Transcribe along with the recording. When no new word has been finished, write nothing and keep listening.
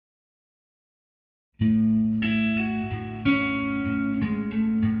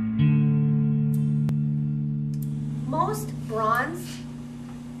Most bronze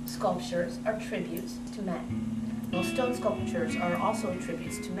sculptures are tributes to men. Most stone sculptures are also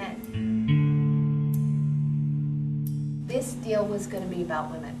tributes to men. This deal was going to be about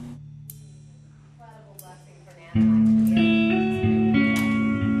women. Incredible blessing for Nan and I to be able to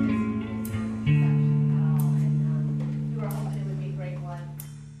and we were hoping it would be a great one.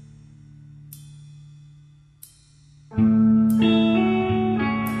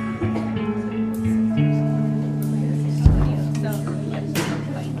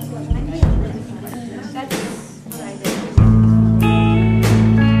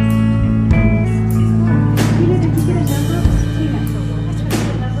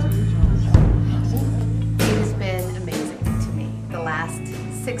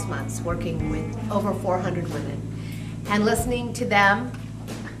 Working with over 400 women and listening to them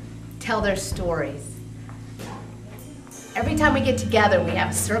tell their stories. Every time we get together, we have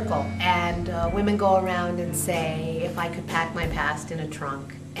a circle, and women go around and say, if I could pack my past in a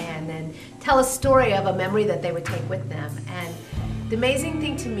trunk, and then tell a story of a memory that they would take with them. And the amazing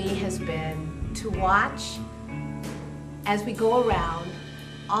thing to me has been to watch as we go around,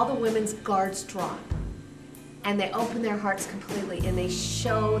 all the women's guards drop. And they open their hearts completely, and they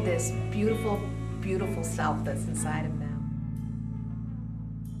show this beautiful, beautiful self that's inside of them.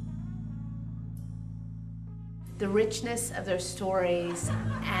 The richness of their stories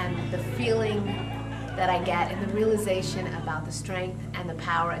and the feeling that I get and the realization about the strength and the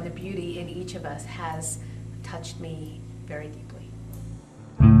power and the beauty in each of us has touched me very deeply.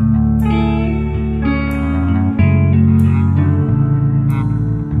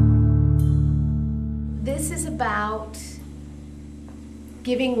 This is about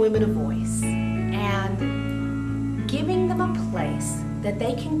giving women a voice and giving them a place that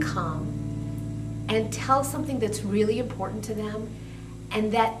they can come and tell something that's really important to them,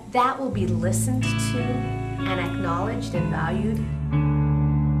 and that will be listened to and acknowledged and valued.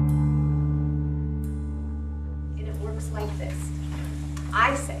 And it works like this.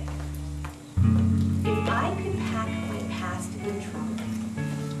 I say, if I could pack my past in a trunk,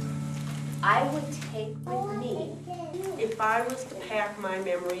 I would take with me. If I was to pack my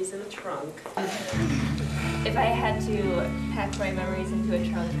memories in a trunk. If I had to pack my memories into a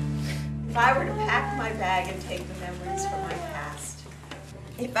trunk. If I were to pack my bag and take the memories from my past.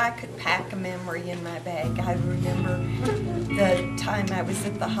 If I could pack a memory in my bag, I remember the time I was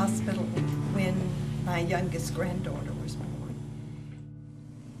at the hospital when my youngest granddaughter was born.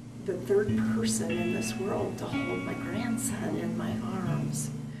 The third person in this world to hold my grandson in my arms.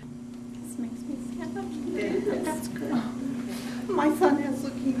 This makes me sad. That's good. My son has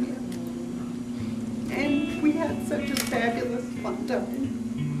leukemia, and we had such a fabulous fun time.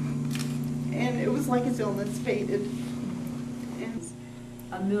 And it was like his illness faded. And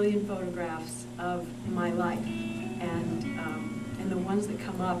a million photographs of my life, and the ones that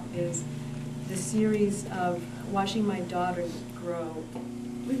come up is the series of watching my daughter grow.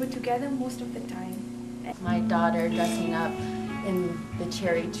 We were together most of the time. My daughter dressing up in the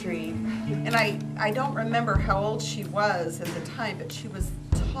cherry tree. And I don't remember how old she was at the time, but she was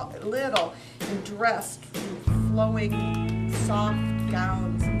little and dressed in flowing soft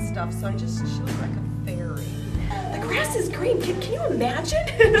gowns and stuff, so she looked like a fairy. The grass is green, can you imagine?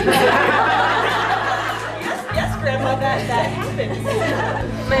 yes, Grandma, that happens.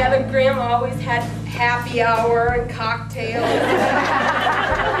 My other grandma always had happy hour and cocktails.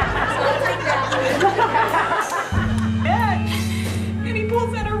 And he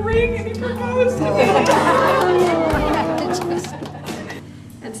pulls out a ring and he proposed.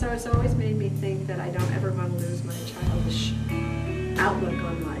 And so it's always made me think that I don't ever want to lose my childish outlook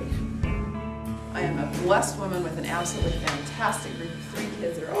on life. I am a blessed woman with an absolutely fantastic group of 3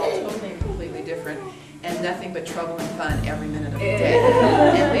 kids that are all totally and completely different, and nothing but trouble and fun every minute of the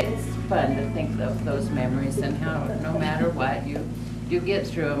day. It's fun to think of those memories and how no matter what, you get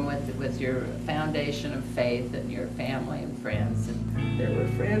through them with your foundation of faith and your family and friends. And there were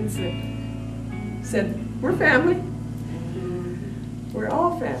friends that said, we're family. We're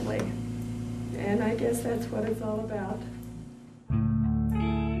all family. And I guess that's what it's all about.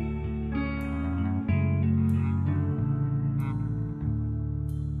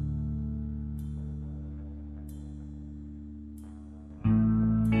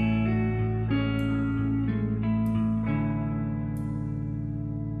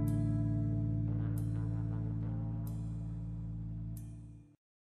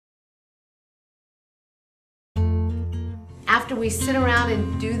 After we sit around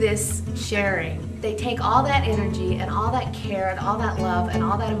and do this sharing, they take all that energy and all that care and all that love and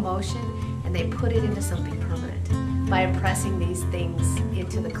all that emotion, and and they put it into something permanent by impressing these things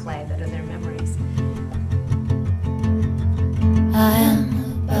into the clay that are their memories. I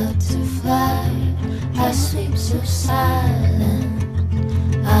am about to fly, I sleep so silent,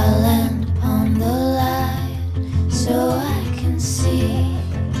 I land upon the light, so I can see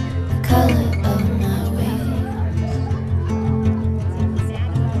the color of my wings.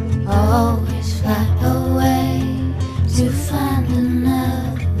 I'll always fly away to find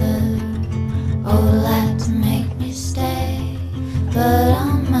another old light to make me stay, but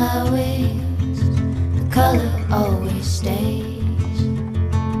on my wings the color always stays.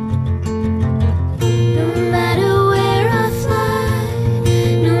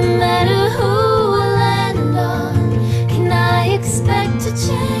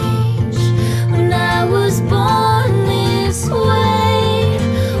 Change when I was born this way.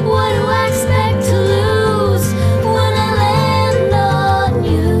 What do I expect to lose when I land on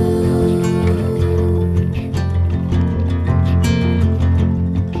you?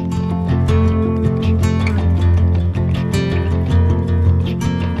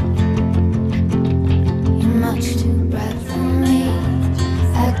 You're much too bright for me,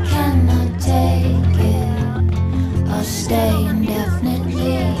 I cannot take it. I'll stay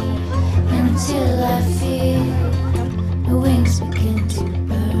indefinitely until I feel the wings begin to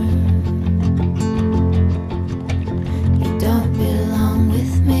burn. You don't belong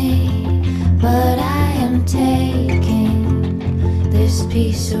with me, but I am taking this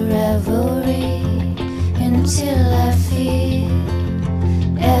piece of revelry until I feel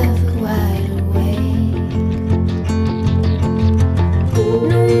ever wide awake.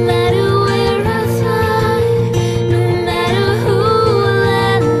 No matter where I fly, no matter who I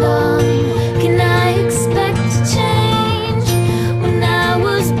land on, can I expect to change when I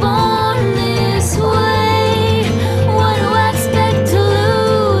was born this way? What do I expect to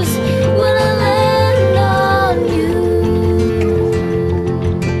lose when I land on you?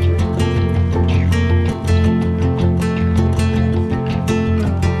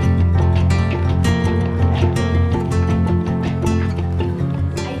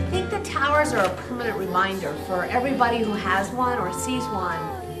 I think the towers are a permanent reminder for everybody who has one or sees one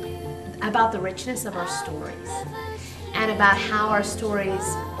about the richness of our stories and about how our stories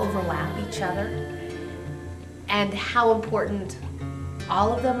overlap each other and how important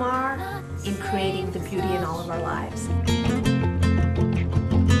all of them are in creating the beauty in all of our lives.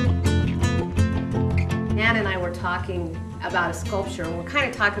 Nan and I were talking about a sculpture, and we're kind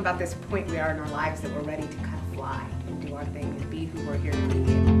of talking about this point we are in our lives that we're ready to kind of fly and do our thing and be who we're here to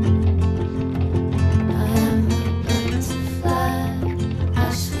be. I am about to fly,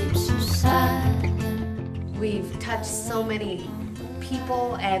 I sleep so silent. We've touched so many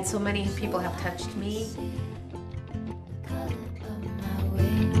people, and so many people have touched me.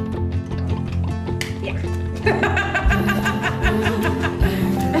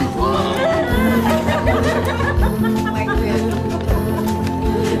 Like this.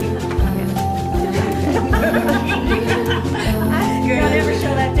 That's good. I'll never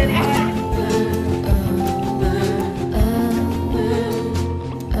show that to anyone.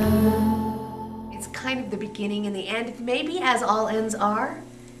 It's kind of the beginning and the end. Maybe as all ends are,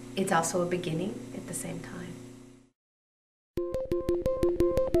 it's also a beginning at the same time.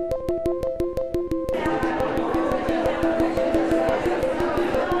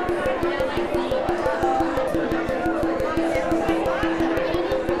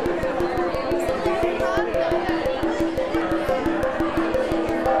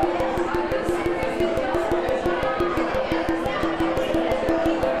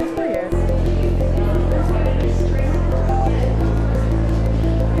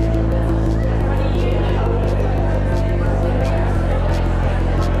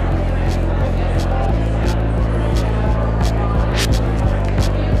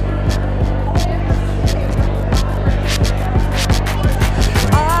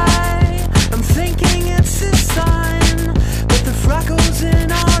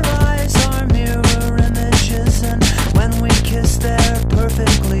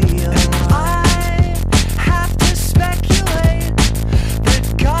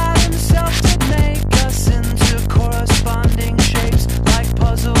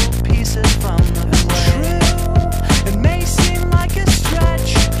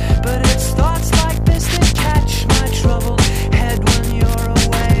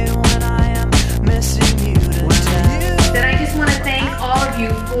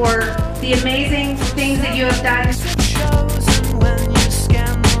 The amazing things that you have done.